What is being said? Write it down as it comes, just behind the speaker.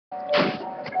What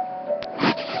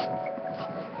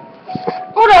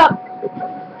up,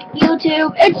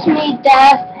 YouTube? It's me,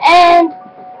 Death, and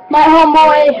my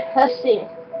homeboy. Let's see.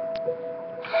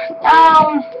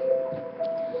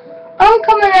 I'm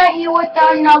coming at you with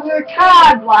another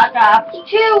COD Black Ops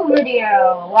 2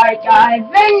 video, like I've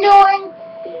been doing.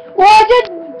 Well, I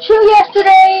did 2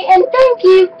 yesterday, and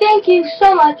thank you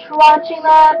so much for watching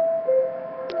that.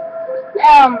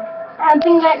 I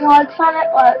didn't get no likes on it,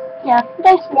 but yeah,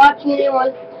 thanks for watching it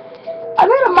anyways. I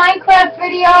made a Minecraft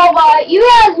video, but you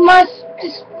guys must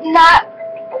just not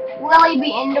really be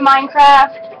into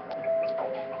Minecraft.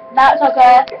 That's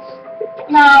okay.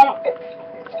 Now,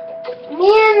 me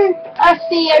and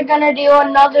SC are gonna do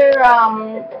another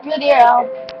video.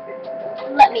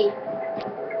 Let me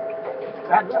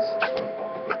grab this.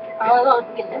 I don't know if I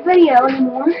can get the video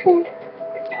anymore.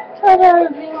 Try to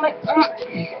do my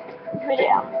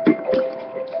video.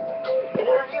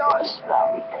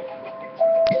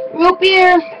 Root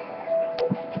beer.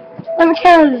 Let me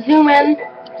kind of zoom in.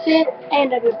 See?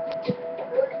 And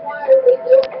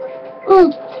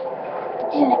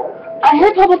I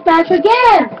hit public match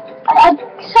again.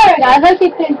 Sorry guys, I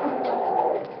keep thinking.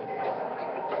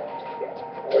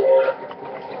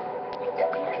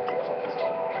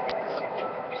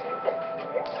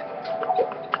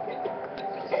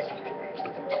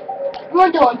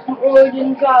 We're doing some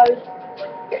Origins, guys.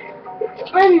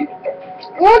 And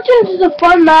Origins is a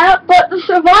fun map, but to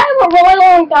survive a really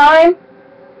long time,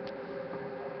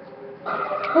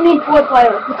 we need 4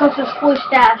 players because there's 4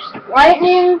 staffs.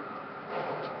 Lightning,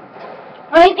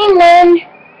 wind,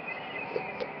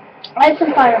 ice,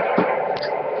 and fire.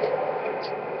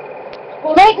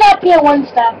 Well, might not be a 1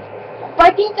 staff, but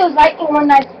I think there's lightning,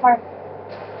 wind, ice, and fire.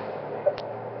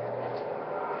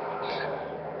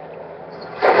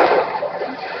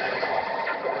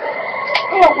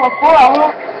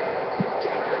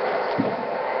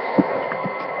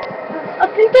 I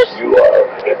think there's... You are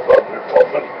a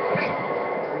problem.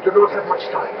 We do not have much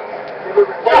time.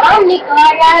 I'm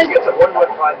Nikolai, guys.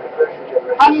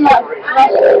 I'm not.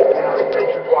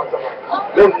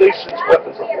 Your nation's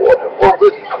weapons of war have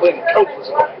already claimed countless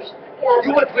lives.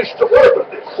 You might wish to further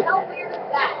this.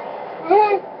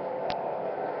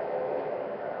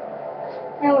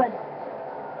 Anyway.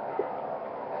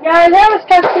 Yeah, I was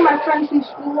texting my friends from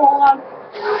school all on.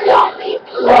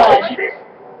 Blood.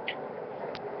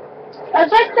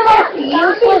 That's like the most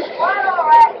useless.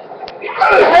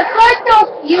 That's like the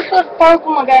most useless part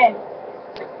from the game.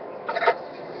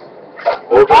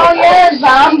 Oh yeah,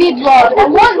 zombie blood. I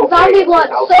want zombie blood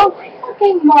so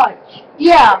fucking much.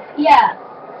 Yeah.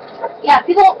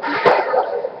 People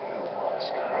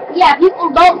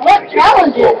don't want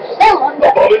challenges. They want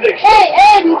that. Hey,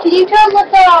 Ed, can you tell us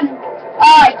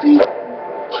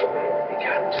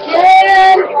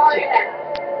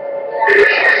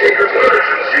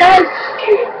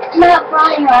That's not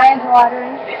flying my eyes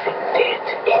watering. We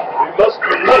must be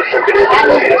closer to the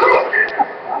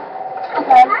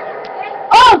Okay.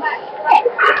 Oh!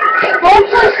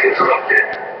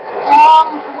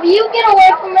 Will you get away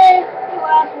from me?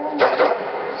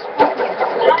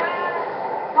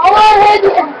 Go ahead.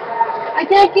 I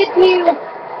can't get to you.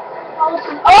 Oh!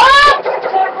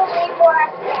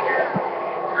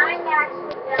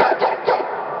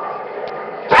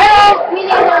 I don't mean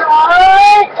it.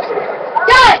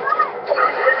 Done!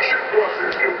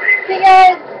 See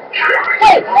guys?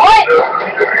 Wait, what?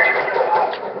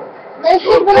 This is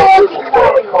gonna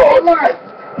work.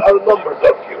 Our numbers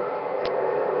of you.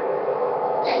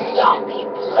 Zombie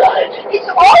blood. It's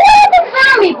always the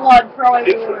zombie blood throwing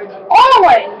words.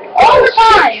 Always. All the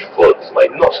time. Floods my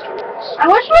nostrils. I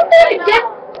wish one day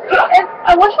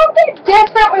did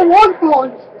that reward for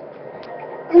once.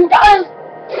 And guys,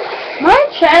 my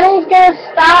channel's gonna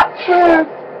stop for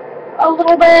a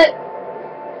little bit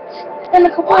in a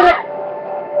couple of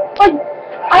like,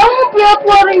 I won't be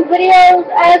uploading videos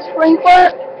as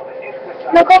frequent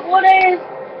in a couple of days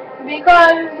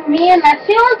because me and my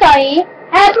sclundtyee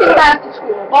have to go back to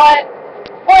school, but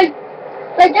like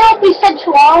they don't be such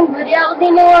long videos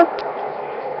anymore.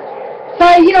 So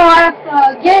you know I have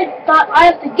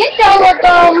to get down with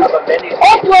them,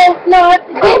 upload. No, I have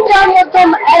to get down with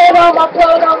them, edit them,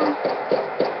 upload them.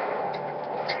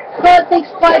 So it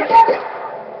takes quite.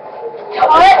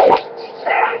 What?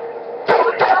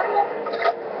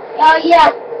 Yeah.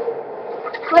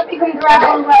 Flip, you can grab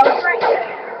one of those.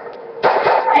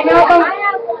 I know them.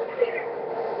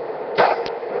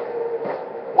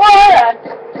 What are they?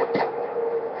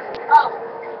 Oh.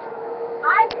 I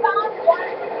found one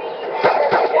for me and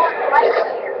there's one right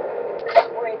here.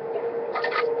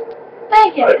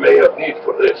 Thank you. I may have need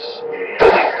for this.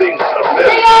 Many things are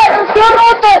They are,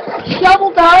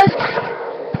 shovel does.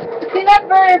 If you're not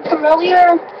very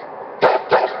familiar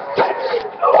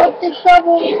with the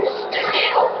shovel,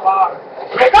 sorry,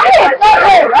 it's not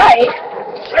very right.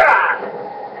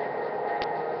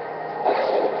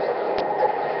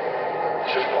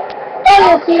 Oh,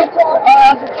 you'll see it's the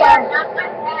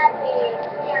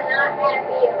You're not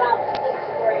happy about 6th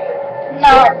grade.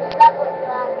 No.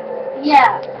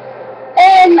 Yeah.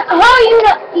 And how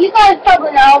you guys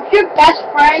probably know, if you're best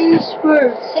friends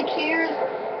for 6 years,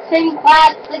 same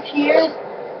class 6 years,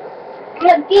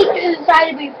 and the teacher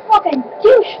decided to be fucking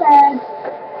douchebag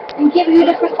and give you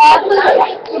different classes,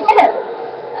 yeah.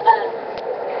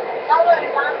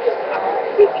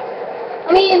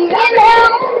 I mean, me and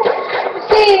him,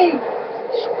 see,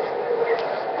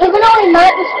 even though we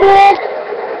met in school,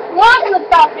 we're not going to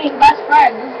stop being best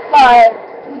friends, but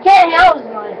we can't hang out as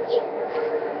much.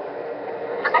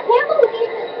 I can't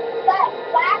believe that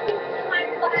Zach is in my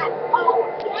class. Oh,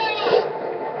 dang!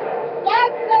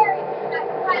 Zach Berry's in my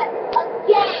class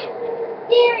again.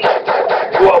 Seriously.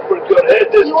 You all pretty good head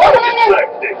this You wasn't in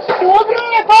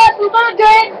your class in 3rd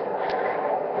grade.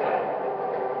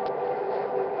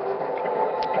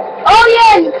 Oh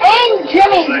yeah, and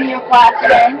Jimmy's in your class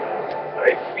again.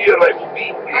 I feel I will be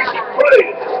easy prey.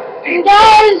 And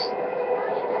guys,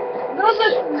 there's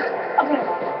this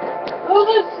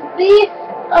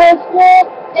school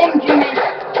named Jimmy,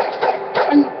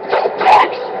 and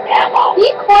he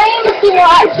claims he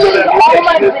watches all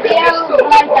my videos, but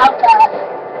I doubt that.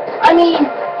 I mean,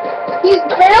 he's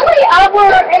barely ever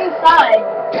inside.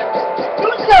 I'm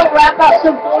just gonna wrap up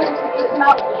some points and get him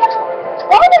out.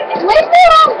 Later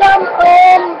on,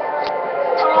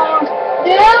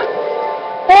 dude,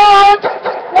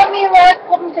 let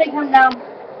me take him down.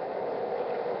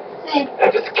 See,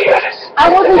 I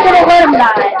wasn't gonna let him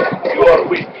die. You are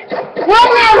weak. Well,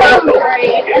 now I'm 3,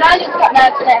 and I just got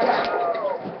that stamina.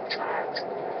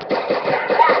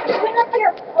 Even if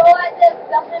you're full at this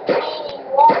doesn't mean you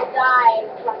won't die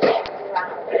from next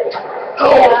round.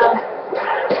 Yeah.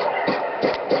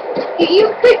 You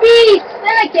could be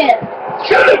Syndicate.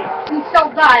 Kill him! And still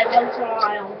die once in a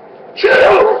while. Kill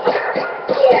him!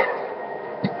 Yeah.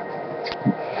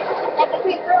 And if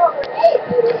you throw a grenade,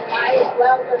 you might as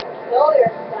well just kill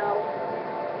yourself.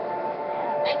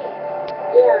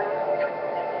 Yeah.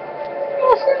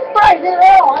 Yeah, seems right at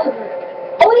all, isn't it?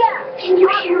 Oh yeah. Can you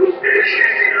hear me?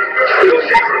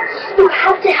 You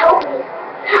have to help me.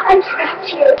 I'm trapped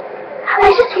here. I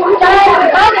just want to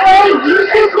By the way,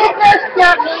 YouTube did this,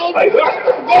 not me.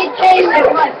 They changed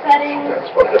my settings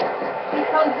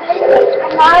because they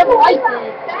not like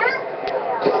it.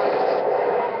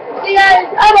 See guys,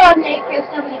 I'm on Naked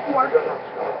 74.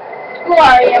 Who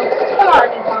are you? Come on,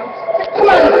 you punks.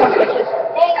 Come on, you punk bitches.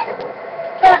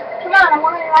 Come on, I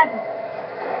want to ride.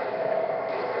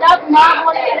 Stop not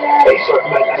wanting to ride.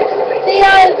 See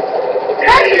guys,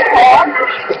 that's the call.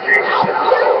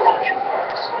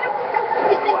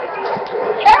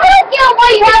 I don't get why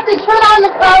you have to turn on the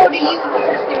power to use the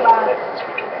system on.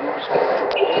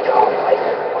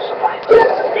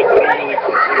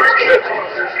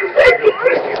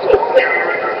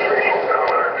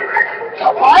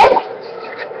 What?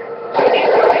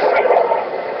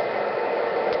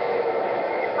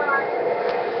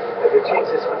 I will change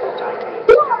this for the time being,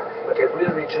 but I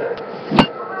will return.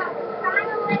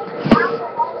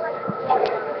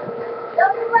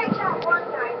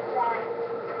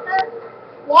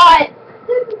 What?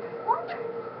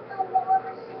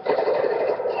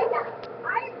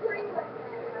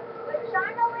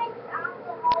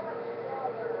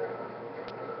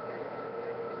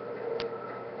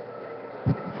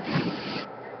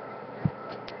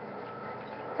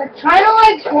 The China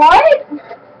likes what?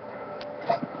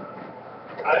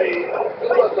 I do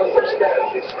not understand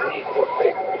this need for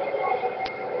paper.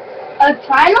 A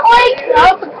China likes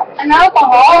an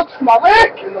alcoholic smuggler? I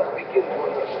cannot begin to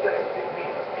understand the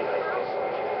meaning behind this.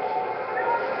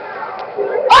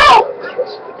 Oh!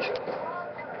 Trust the child.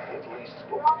 At least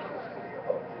for the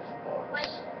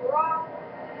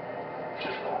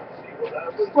see what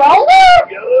happens Stroller?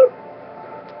 together.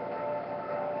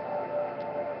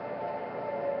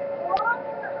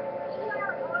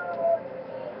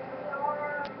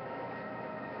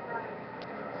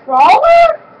 Stroller?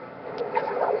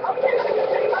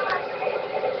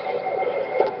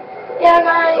 Yeah,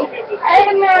 guys,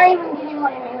 I'm not even getting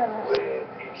what you mean by this.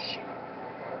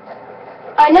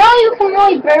 I know you can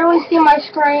really barely see my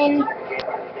screen.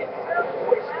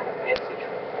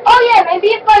 Oh yeah, maybe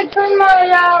if I turn my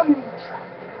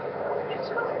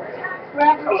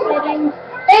graphics settings.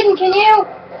 Aiden, can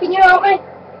you help me?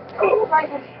 Right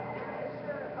here.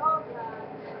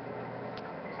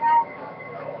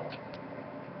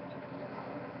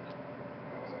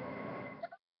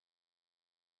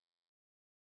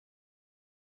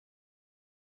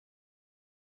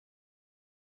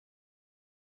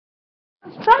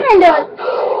 Trying to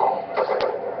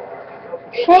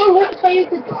change it so you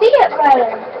could see it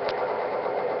better.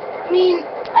 I mean,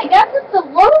 I guess it's a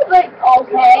little bit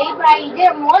okay, but I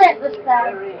didn't want it this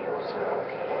time.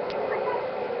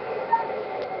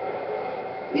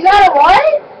 You got a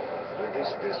what? With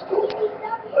this pistol,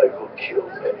 I will kill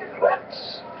many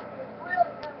rats.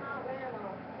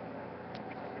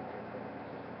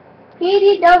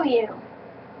 PDW.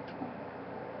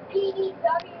 PDW-57.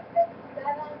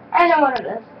 I know what it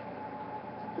is.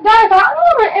 Guys, I don't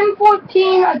know what an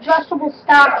M14 adjustable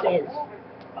stock is.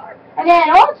 And then,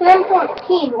 oh, it's an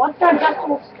M14. What's an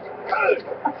adjustable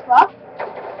stock?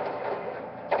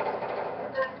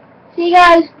 See,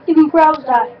 guys, even pros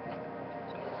die.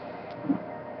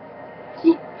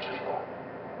 See,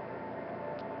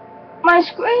 my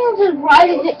screen's as bright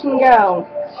as it can go.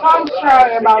 So I'm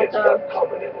sorry about that.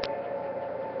 Help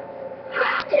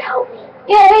me.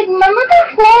 Yeah, hey, remember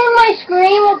before my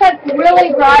screen was like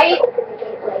really bright? Open the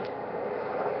gateway.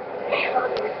 My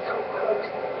father was so close.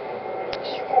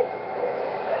 He said,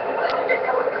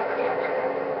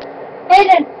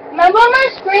 Hayden, remember when my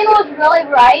screen was really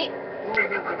bright?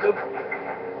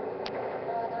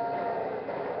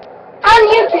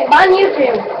 On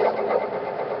YouTube.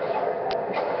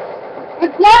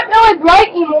 It's not really bright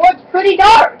anymore, it's pretty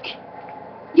dark.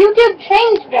 YouTube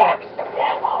changed it.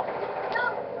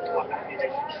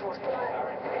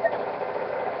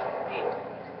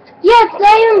 Yeah, it's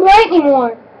not even bright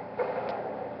anymore.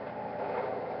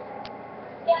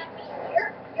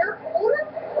 You're older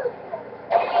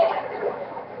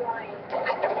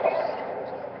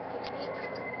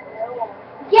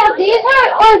Yeah, these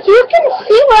are, like, you can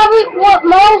see what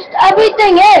most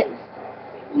everything is.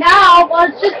 Now, but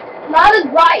it's just not as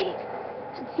bright.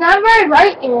 It's not very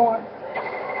bright anymore.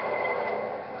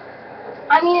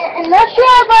 I mean, unless you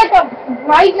have, like, a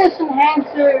brightness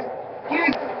enhancer,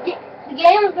 the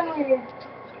game is gonna be,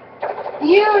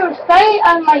 your sight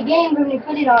on my game is gonna be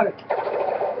pretty dark.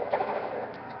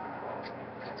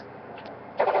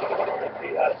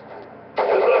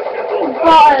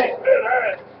 But,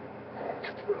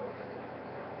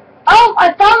 oh,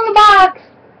 I found the box.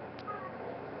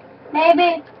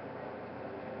 Maybe.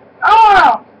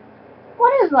 Oh,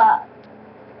 what is that?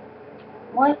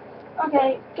 What?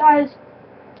 Okay, guys.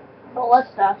 But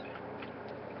let's stuff.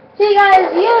 See,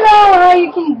 guys, you know how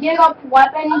you can dig up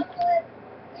weapons?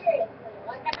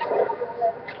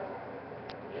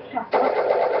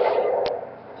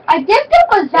 I digged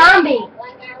up a zombie.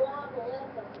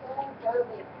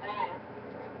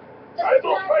 I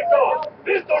will fight on.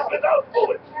 Pistol without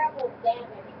bullets.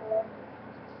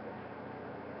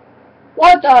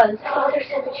 What does? Father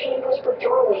said the chambers were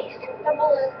doorways,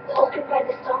 opened by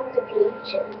the songs of the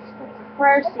ancients.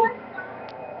 Mercy.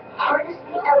 Harness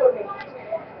the elements.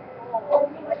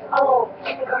 Only with all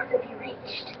can the Garth be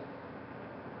reached.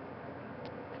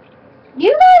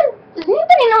 You guys, does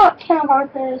anybody know what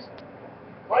Kindergarth is?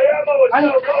 My ammo is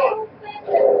now gone.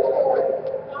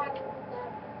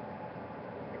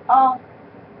 Oh.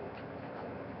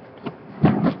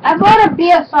 I bought a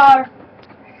BSR.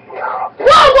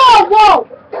 Whoa!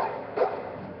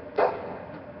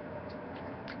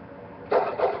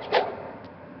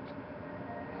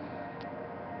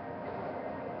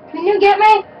 Can you get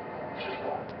me?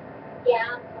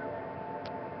 Yeah.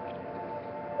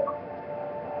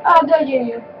 Oh, good,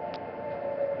 you.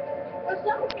 For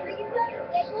some reason,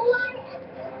 Nikolai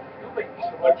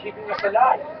You are keeping us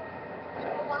alive.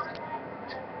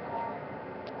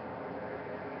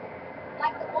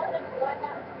 like the one that's right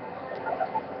now.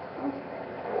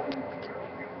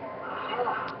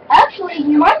 Actually,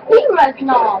 he might be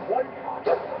Reznov.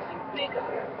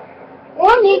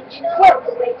 Or Nick. Found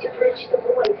the way to bridge the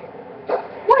void.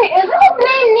 Wait, is his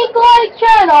name Nikolai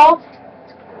Chernov?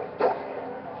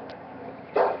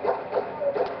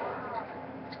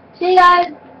 See,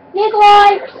 guys, Nikolai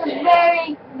is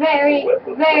very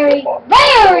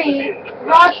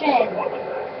Russian.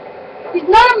 He's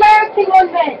not American one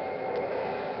bit.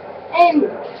 And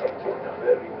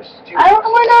I don't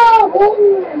really know who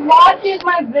watches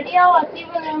my video that's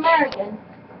even American.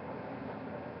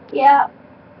 Yeah.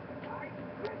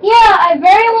 Yeah, I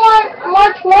very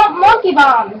much want monkey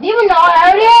bombs, even though I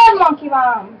already have monkey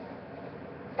bombs.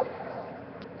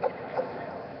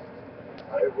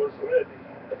 I was ready.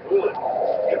 Good.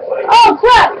 Oh,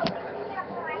 crap!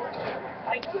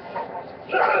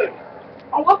 Time.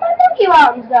 I want my monkey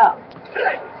bombs, though.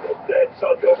 That's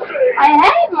on your face. I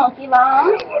have monkey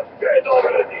bombs. You were dead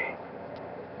already.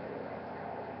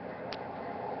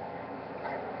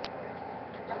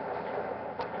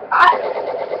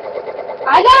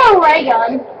 I got a ray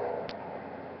gun.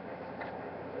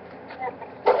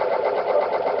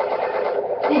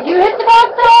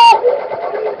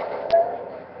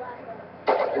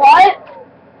 What?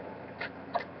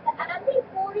 The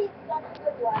MP40 is such a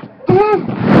good weapon.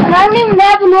 And I don't even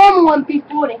have a normal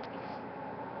MP40.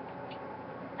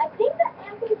 I think the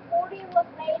MP40 was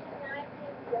made in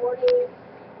 1940s.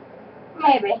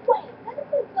 Maybe. Wait, this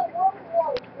is the World War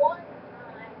I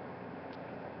time.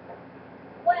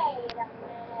 Wait a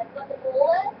minute, but the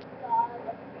bullets are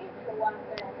the future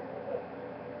weapon.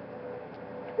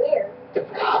 Weird.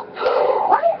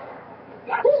 What?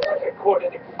 That's not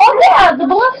recorded. Oh yeah, the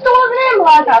ballista wasn't in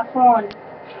Black Ops 1.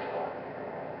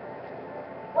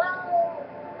 Well,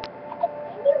 I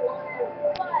think it was,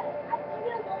 but I think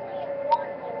it was only in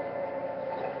one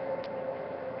mission.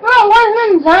 No, it wasn't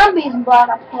in Zombies in Black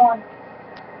Ops 1.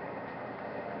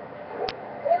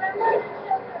 Remember the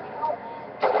children no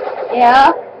end?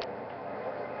 Yeah.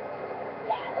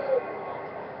 Yeah, it was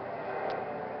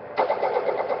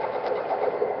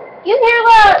You hear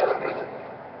that?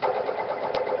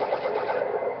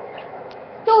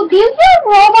 Dude, do you hear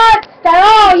robots?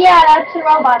 Oh yeah, that's the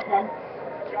robot then.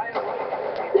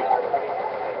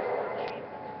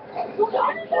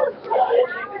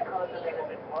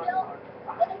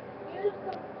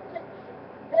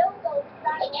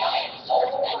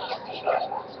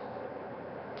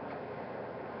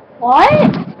 What? What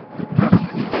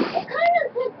kind of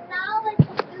technology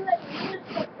do they use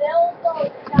to build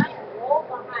those giant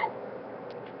robots?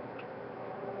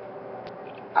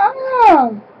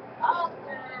 Oh. Oh,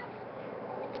 God.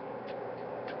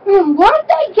 Where did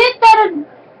they get that?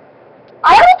 I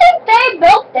don't think they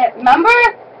built it, remember?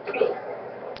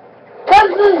 Because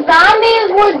the zombies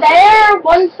were there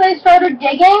once they started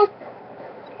digging.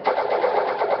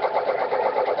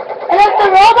 And if the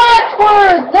robots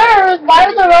were theirs, why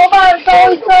would the robots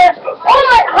always say, oh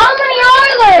my, how many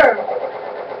are there?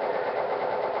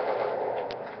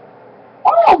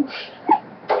 Oh, shit.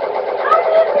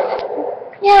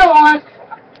 You know what?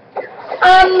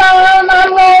 I'm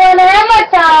going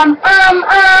Amazon. I'm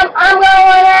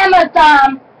going Amazon.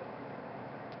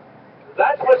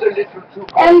 That was a little too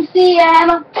close. MCM,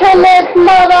 turn this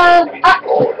mother.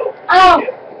 Oh.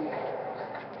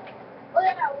 Oh,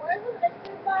 yeah, where's the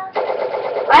mystery box?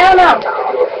 I don't know.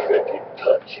 Your tricky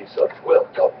touch is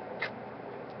unwelcome.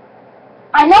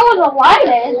 I know where the light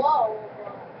is. Whoa.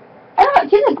 I don't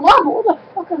get a glove. What the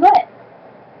fuck is that?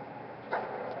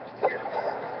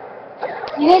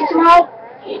 You need some help?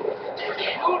 You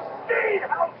see how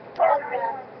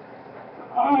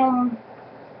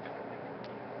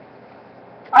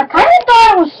I kind of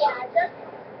thought it was.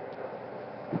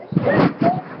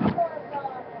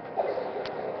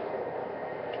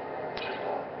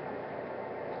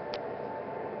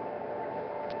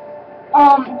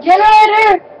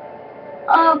 Generator.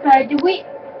 Okay, do we?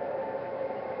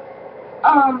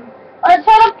 Let's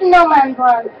head up to No Man's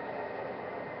Land.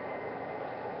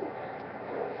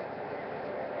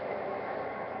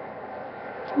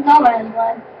 No Man's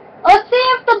Land. Let's see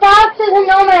if the box is in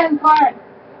No Man's Land.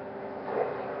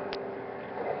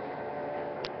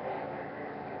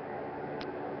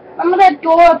 Remember that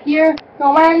door up here?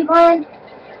 No Man's Land?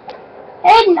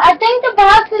 Hayden, I think the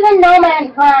box is in No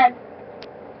Man's Land.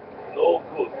 no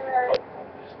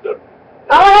good.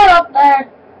 I'll head up there.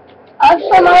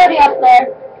 Actually, I'm already up there.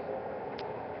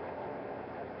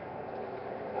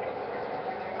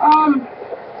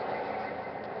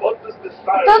 What does this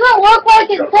It doesn't look like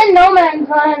it's in No Man's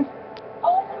Land.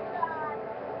 Oh my God.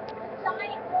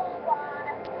 Giant robot.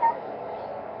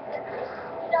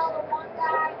 You know, the one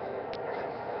guy.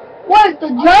 Wait, the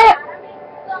giant...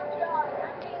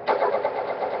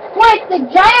 Wait, the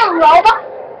giant robot?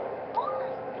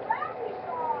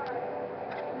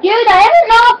 Dude, I don't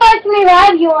know if I can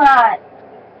revive you or not.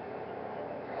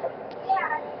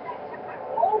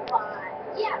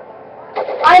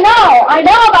 I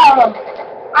know about him.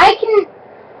 I can...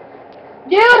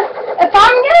 Dude, if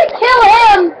I'm gonna kill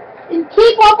him and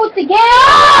keep up with the game...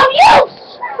 Oh, you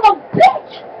son of a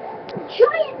bitch!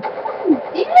 Giant fucking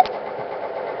dick?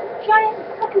 Giant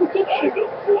fucking dick shit. No!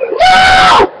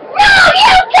 No,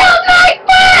 you killed my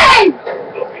friend!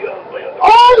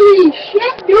 Holy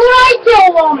shit, dude, I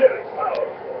killed him!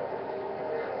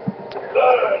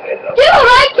 Dude,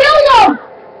 I killed him!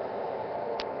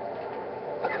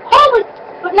 Holy...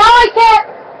 But now I can't...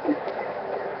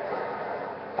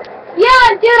 Yeah,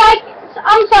 dude,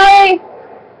 I'm sorry.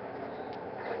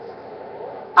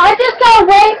 I just got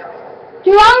way...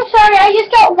 Dude, I'm sorry, I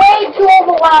just got way too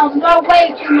overwhelmed. Got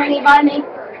way too many by me.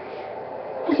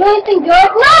 Is there anything good?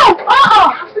 No!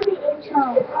 After the engine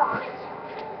of the box,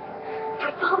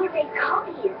 my father made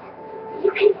copies.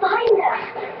 You can find them.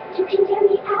 You can get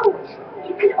me out.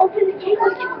 You can open the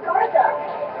gateway to Agartha.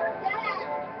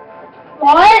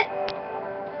 What?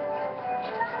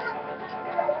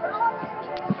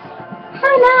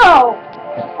 I know.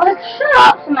 Like, shut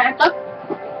up, Samantha.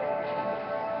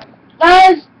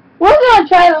 Guys, we're gonna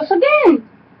try this again.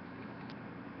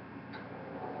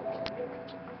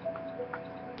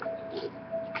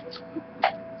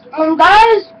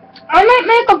 Guys, I might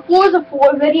make a Forza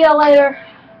 4 video later.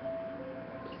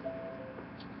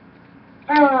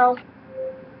 I don't know.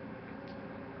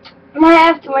 I might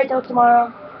have to wait till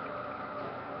tomorrow.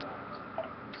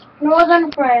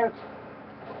 Northern France.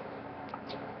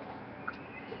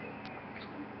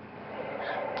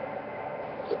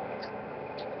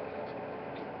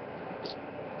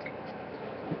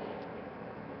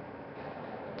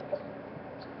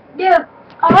 Dude,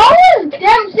 how is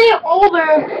Dempsey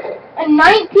older in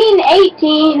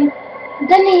 1918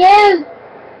 than he is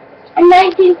in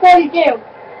 1942?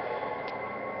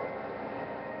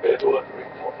 Edward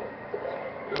Reporter,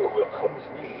 you will come with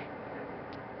me.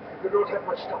 You don't have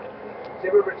much time. They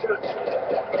will return.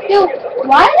 Dude,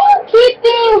 why do you keep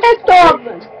being picked on?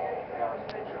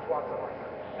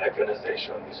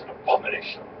 Mechanization is an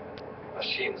abomination.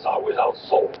 Machines are without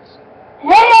souls.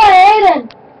 Hey, Aiden!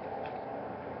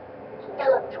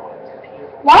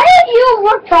 Why have you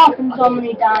worked talking so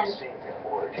many times?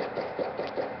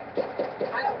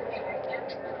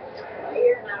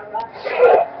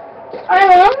 I'm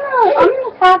gonna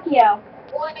Takio.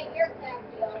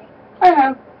 I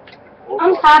know.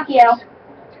 I'm Takio.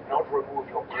 Do not remove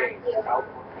your brain without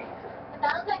reason.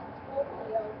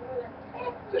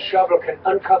 The shovel can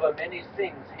uncover many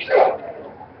things.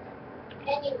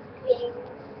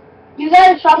 You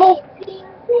got a shovel?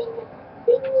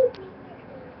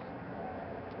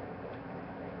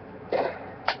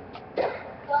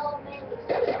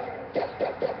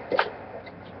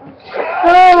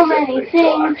 So many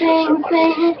things, sing,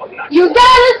 sing. You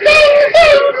gotta sing,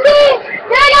 sing, sing.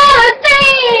 You gotta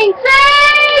sing,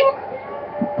 sing.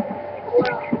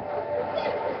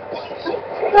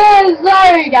 Oh,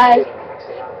 sorry, guys.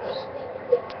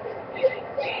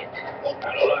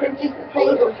 Sing,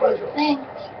 sing, sing, sing.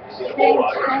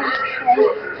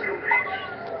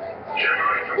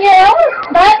 Yeah,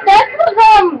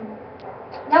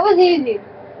 that was easy.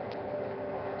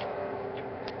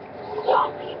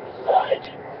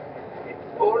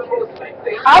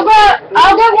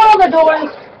 I'll get one of the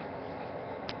doors.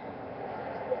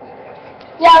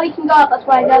 Yeah, we can go up this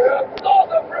way, guys.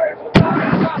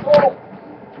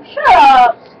 Shut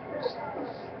up.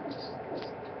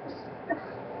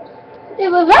 It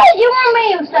was right, you or me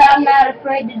who said I'm not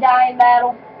afraid to die in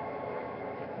battle.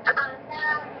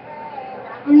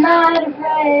 I'm not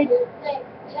afraid to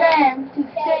stand, to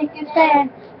take a stand.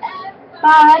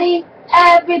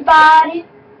 Everybody,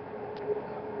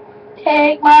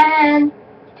 take my hand,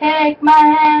 take my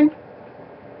hand.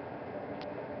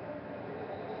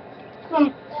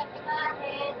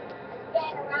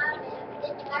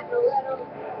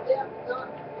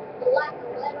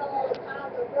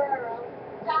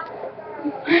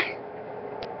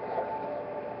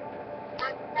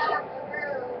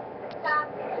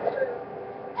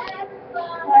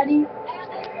 Everybody,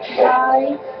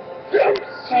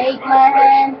 take my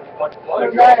hand.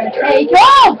 We're gonna take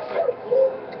off!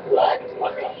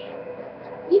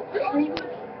 You crazy?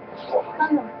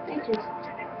 Son of bitches.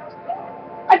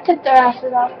 I took their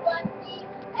asses off.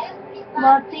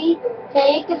 Monty,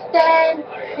 take a stand,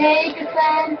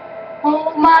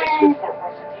 hold my hand.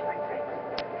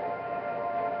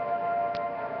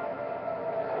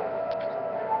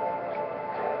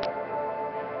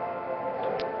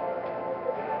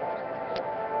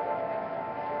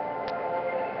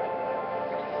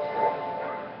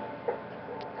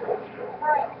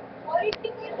 What do you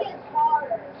think is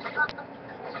harder?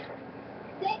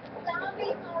 6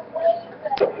 zombies or waves?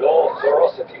 Your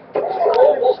ferocity is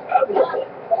almost admirable.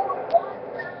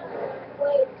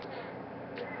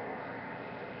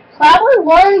 Probably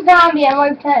one zombie and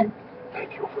wave 10. Thank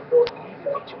you for not leaving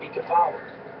me to be devoured.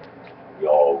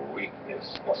 Your weakness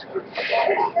must bring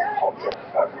shame upon your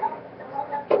family.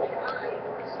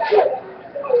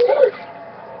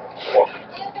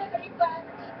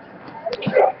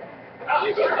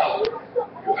 Even now,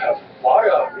 you have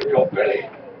fire in your belly.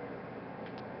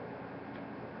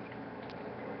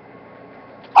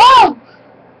 Oh!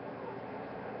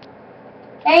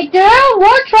 Hey, dude,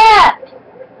 we're trapped!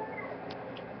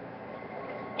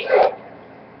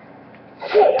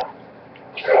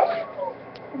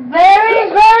 Very,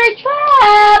 very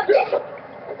trapped!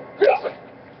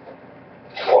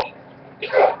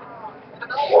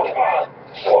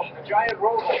 The giant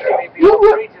robot may be our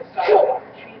greatest scientific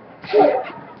achievement.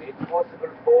 Made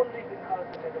possible only because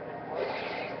it had been.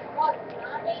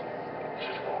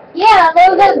 Yeah, there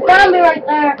was that zombie right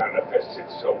there. Manifests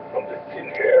itself from the thin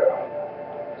air.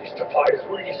 It is the justifies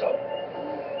reason.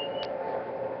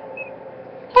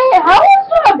 Hey, how is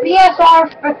a BSR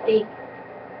 50?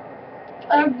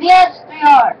 Or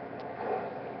BS3R?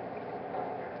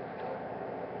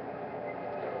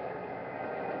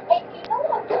 Hey, do you know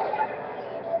what blood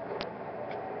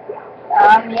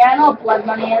Yeah, I know what blood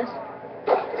money is.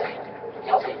 I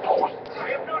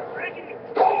am not ready.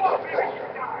 Oh, where you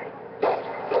die?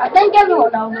 I think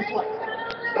everyone knows this one.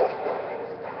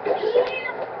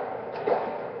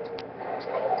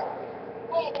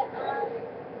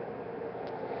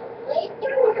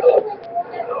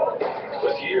 It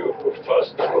was you who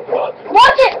first drew blood.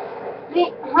 Watch it!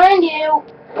 Behind you.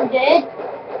 You did?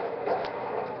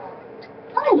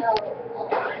 I know.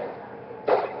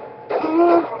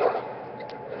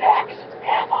 Next,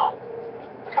 Emma.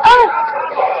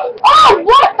 Oh,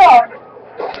 what the?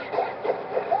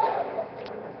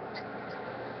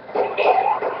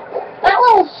 That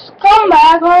little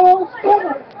scumbag almost killed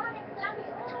her.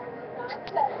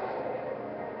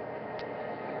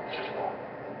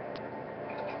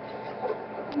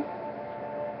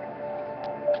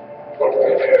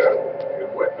 There,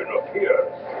 your weapon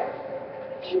appears.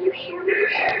 Can you hear me?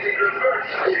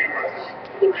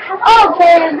 You have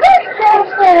Okay, this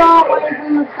gangster always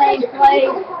in the same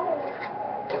place.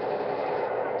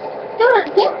 Dude, it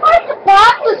seems like the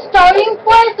path, the starting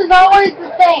place is always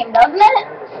the same, doesn't it?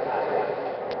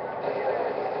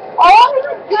 Always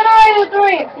Generator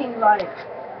 3, it seems like.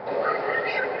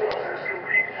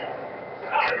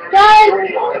 Guys,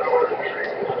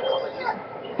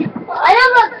 I know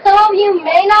that some of you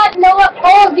may not know what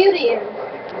Call of Duty is.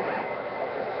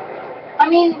 I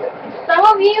mean, some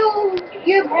of you,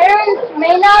 your parents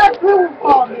may not approve of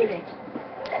Call of Duty.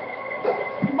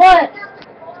 But,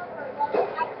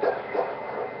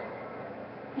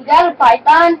 you got a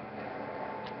Python?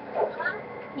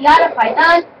 You got a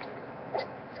Python?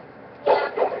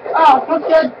 Oh, that's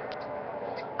good.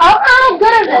 I'm not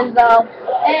good at this though.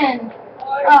 And,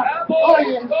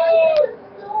 Origin.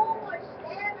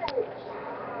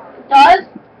 It does?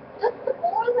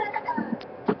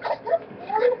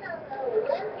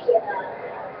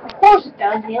 Of course it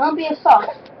does. The Olympia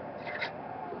sucks.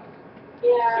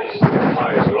 This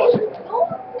eyes lost it.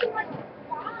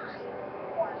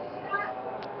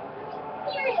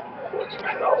 What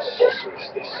manner of sorcery is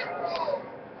this?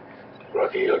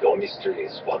 Reveal your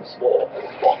mysteries once more,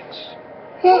 Fox.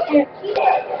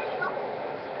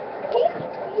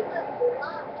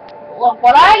 Look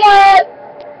what I got!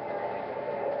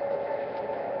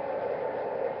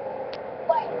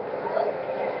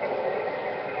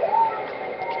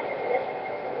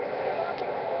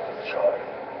 Child,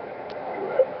 you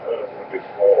have heard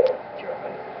before,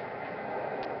 German.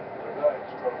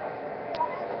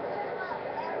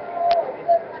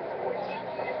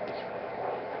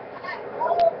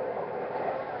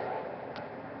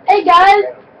 Hey guys,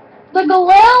 the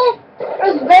Galil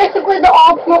is basically the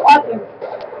ultimate weapon.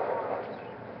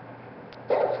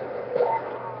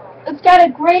 It's got a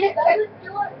great...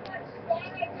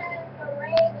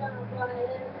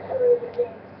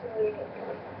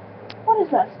 What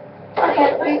is this?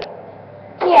 Okay, wait.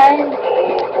 Yeah.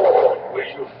 Will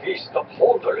you feast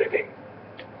upon the living?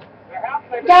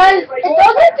 Guys, it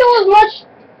doesn't do as much...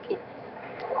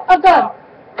 Okay.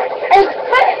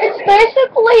 It's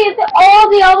basically all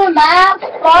the other maps,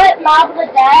 but Map of the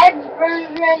Dead's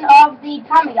version of the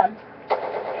Tommy gun.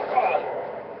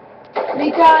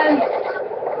 Because...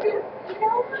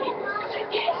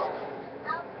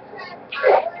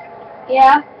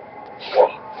 Yeah.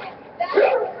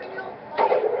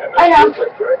 I know.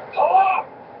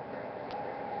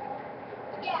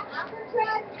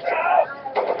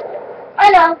 I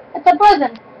know. It's a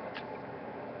prison.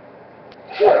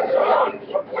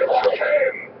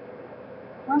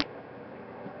 Huh?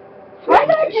 Why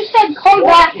not just said come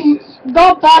back and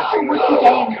go back to what you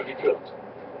came?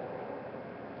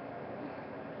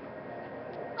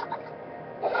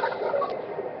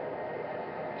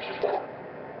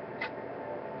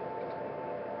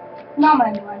 No,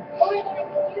 my one.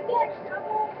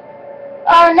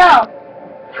 No.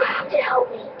 You have to help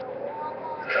me.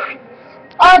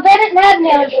 They didn't have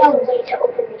any other There's a shovels. way to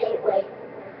open the gateway.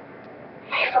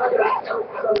 My father is so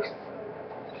close.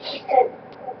 He said,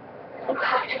 you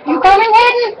have to You follow coming,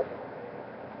 Hayden?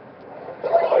 I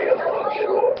am not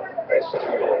sure as to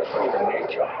your true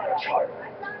nature, child.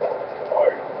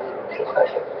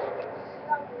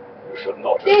 You should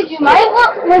not. Dude, we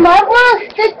might want to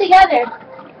stick together.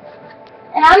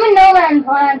 And I'm in no man's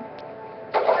land.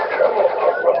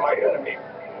 From my enemy,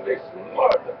 this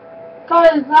murder.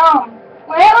 Cause,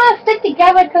 we might want to stick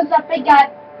together because that big guy.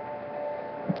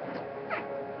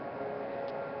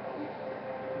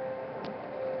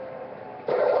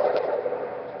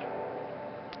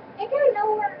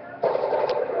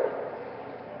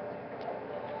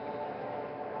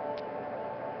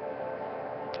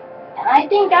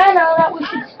 think I know that we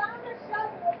should.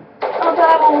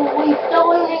 Okay, well, we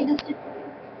still need to.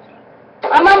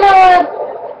 I'm on my way.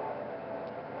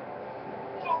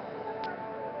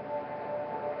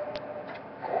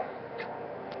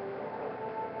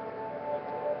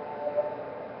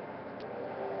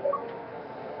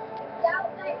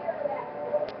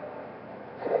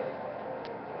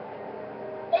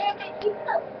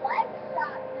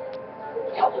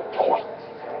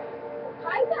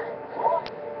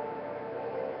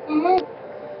 Mm-hmm.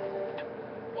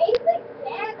 Basic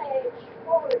damage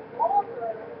for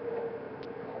revolver.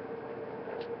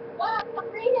 Wow,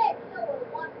 3 hits still with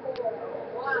 1 bullet.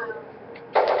 Wow.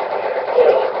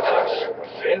 Touch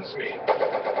offends me.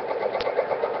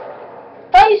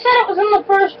 Oh, you said it was in the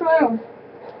first room.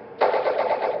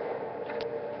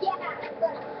 Yeah,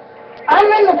 but I'm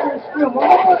in the first room. Oh,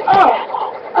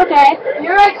 okay.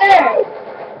 You're right there.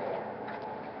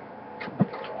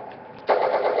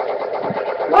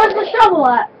 Where's the shovel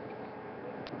at?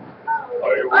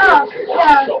 Are you Oh, willing to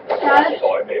yeah, stop got it. so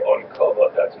I may uncover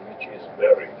that which is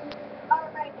buried?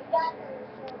 alright, we got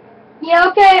this. Yeah,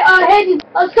 okay, Hayden,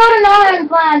 let's go to No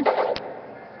Man's Land.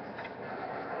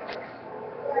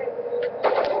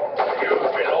 You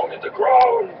belong in the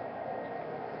ground.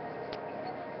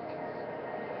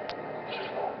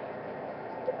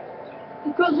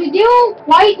 Because we do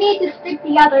quite need to stick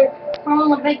together for when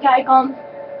the big guy comes.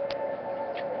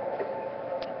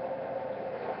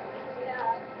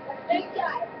 Yeah, the big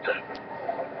guy.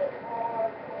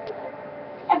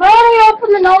 If I only open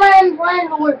the No Man's Land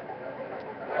door.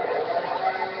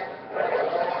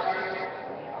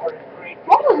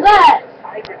 What was that?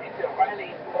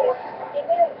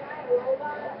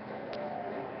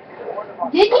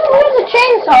 Did you use a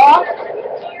chainsaw?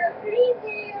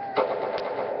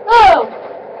 Oh.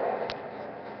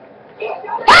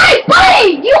 Hey, buddy!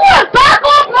 You want to back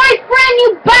off my friend, you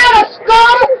bag of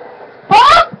scum?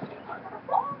 Huh?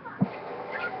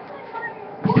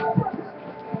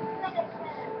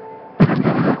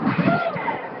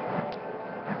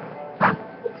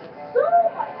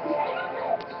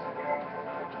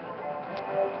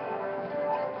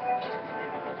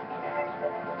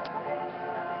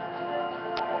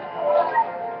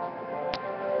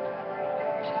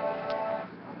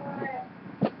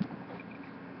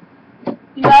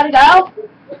 You gotta go?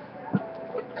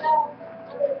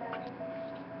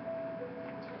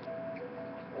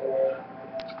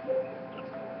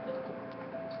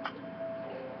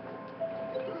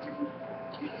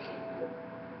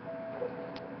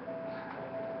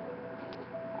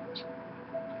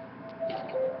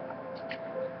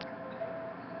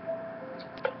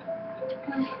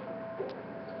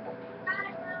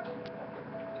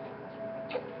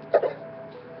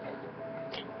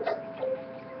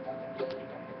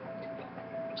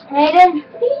 Hayden?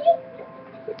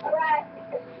 Alright.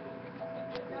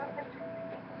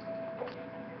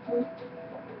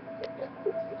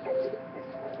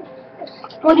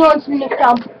 We're doing some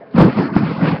Nuketown.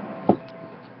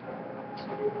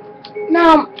 No,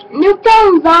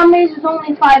 Nuketown Zombies is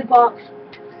only $5.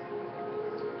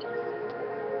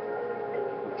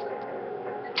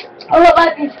 Oh, it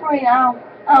might be free now.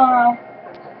 I don't know.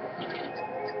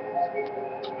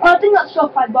 Oh, I think that's still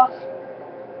 $5.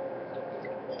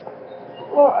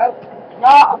 Or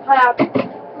not a pack.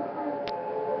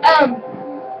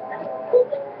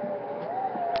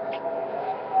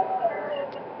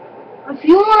 If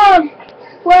you wanna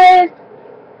play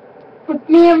with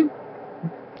me and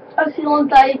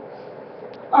sclundtyee,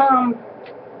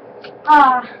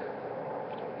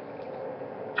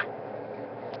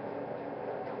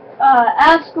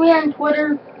 ask me on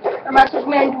Twitter or message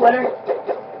me on Twitter.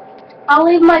 I'll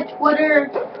leave my Twitter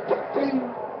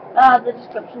in the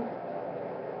description.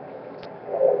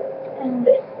 And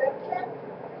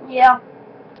yeah,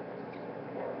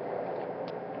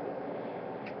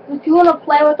 if you wanna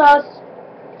play with us,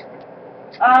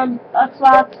 that's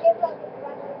that.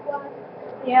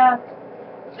 Yeah.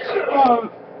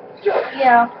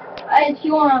 Yeah. If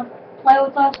you wanna play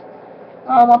with us,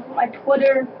 I'll put my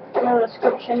Twitter in the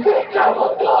description.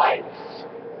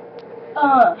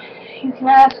 You can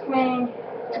ask me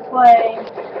to play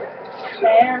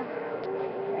there.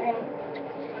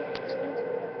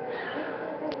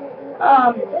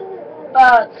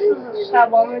 But this is a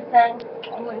one more thing.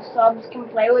 Only subs can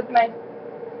play with me.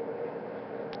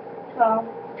 So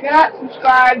if you're not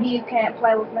subscribed, you can't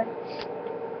play with me.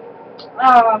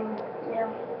 Yeah.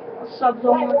 Subs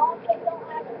only.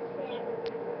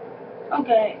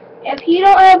 Okay. If you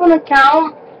don't have an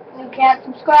account, you can't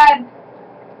subscribe.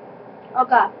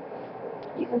 Okay.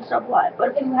 You can still play.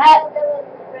 But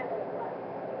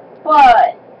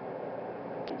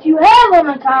if you have an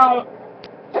account,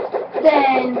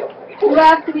 then you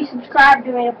have to be subscribed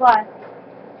to me to play.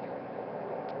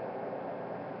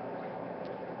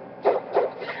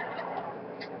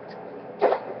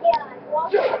 Yeah, well,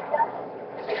 say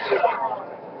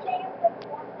if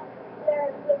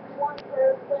there's just one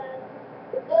person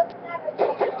who doesn't have a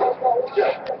channel but wants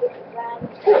to be friends.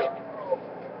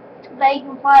 They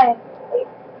can play.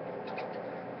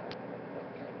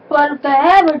 But if they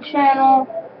have a channel,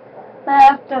 they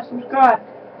have to subscribe.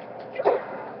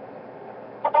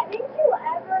 Haven't you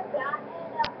ever gotten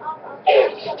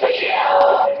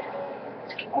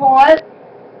What?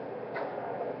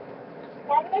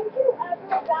 Haven't you ever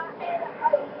gotten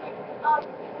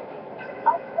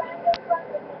a friend from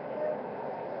the YouTube?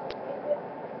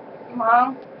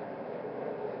 Mom?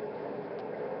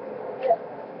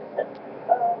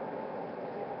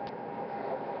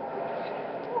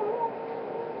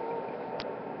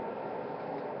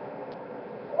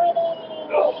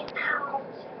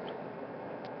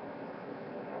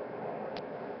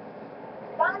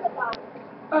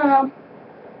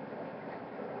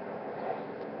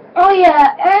 Oh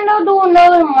yeah, and I'll do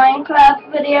another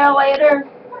Minecraft video later.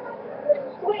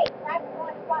 Wait, that's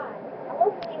not fun. I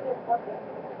wasn't even looking.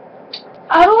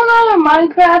 I'll do another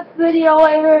Minecraft video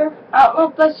later. I don't know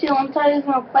if the sclundtyee is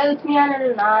gonna play with me on it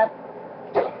or not.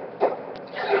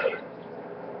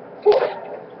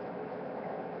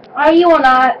 Are you or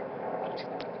not?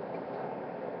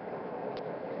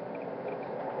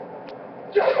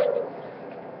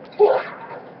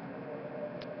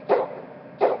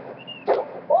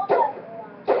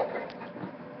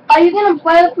 Are you gonna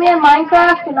play with me in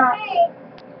Minecraft or not?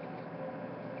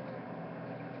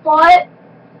 What?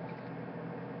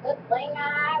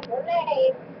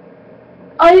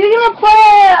 Are you gonna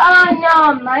play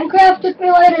on Minecraft with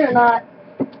me later or not?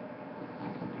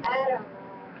 I don't know.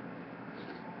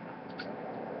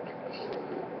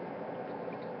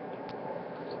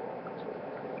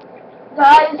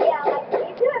 Guys, Yeah, like,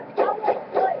 you could probably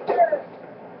put your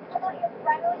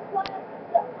friend request,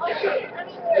 I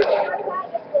mean, your tag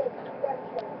in the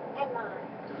description, and mine.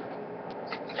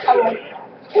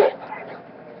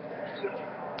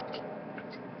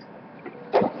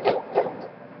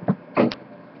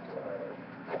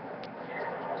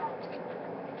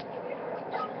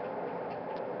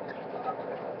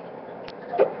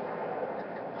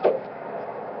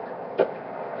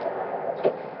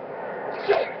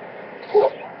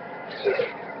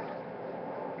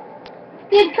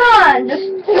 dude, come on, just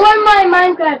join my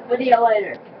Minecraft video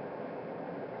later.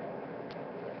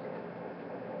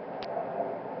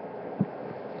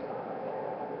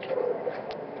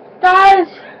 Guys,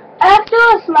 after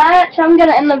this match, I'm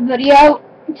gonna end the video.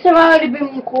 I've already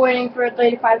been recording for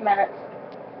 35 minutes.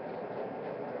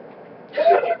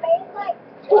 You made like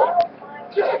 12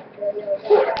 Minecraft videos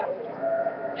already.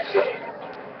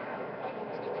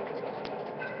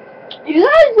 You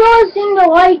guys really seem to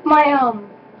like my,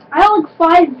 I had like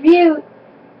 5 views.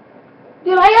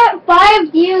 Dude, I got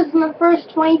 5 views in the first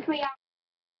 23 hours.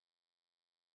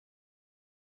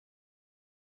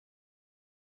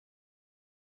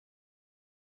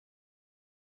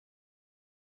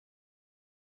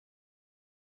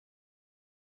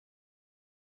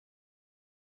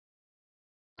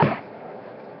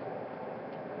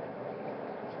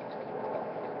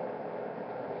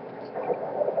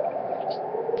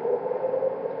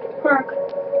 Perk.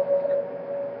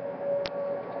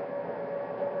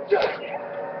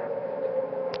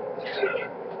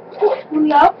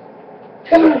 No?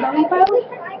 Come on, dummy probably?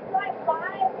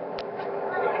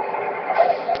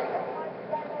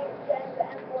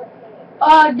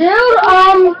 Dude,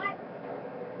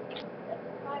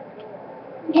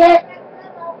 yeah,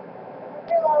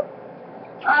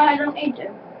 I don't need to.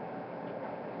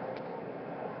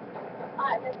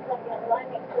 Just a second, let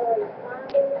me kill you.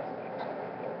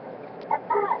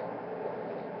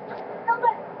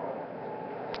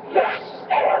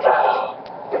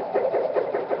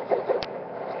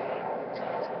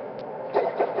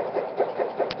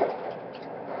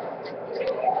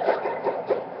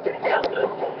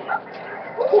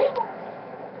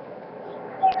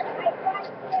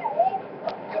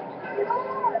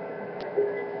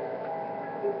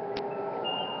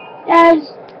 Guys,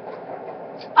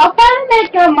 I'll probably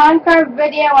make a Minecraft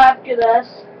video after this.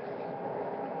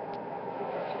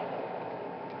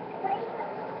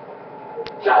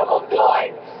 Double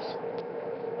points.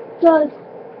 Good.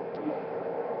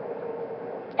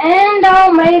 And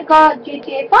I'll make a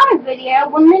GTA 5 video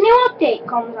when the new update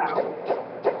comes out.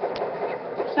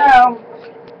 So,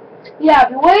 yeah,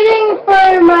 be waiting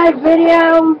for my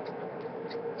video.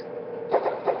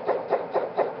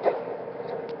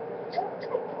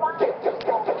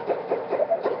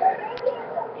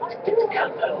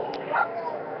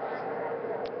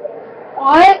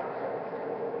 What?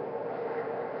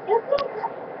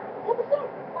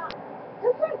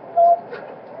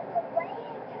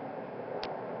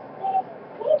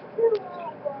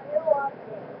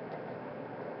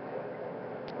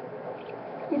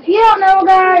 If you don't know,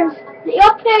 guys, the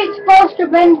update's supposed to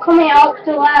have been coming out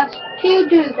the last 2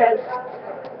 Tuesdays.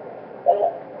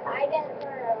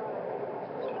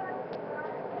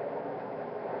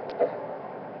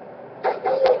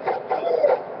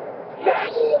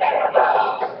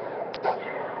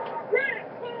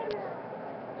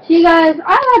 See, guys,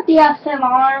 I like the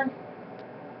SMR.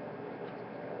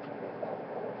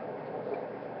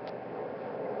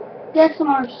 The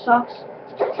SMR sucks.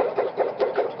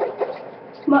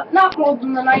 But not more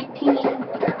than the 19.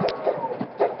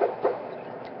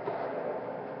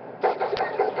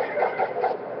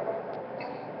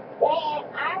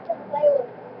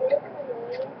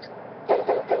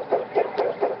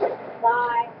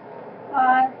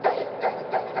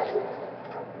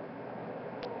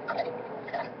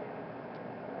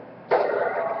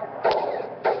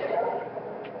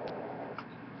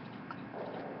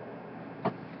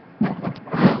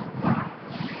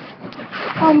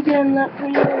 I'm getting that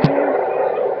video.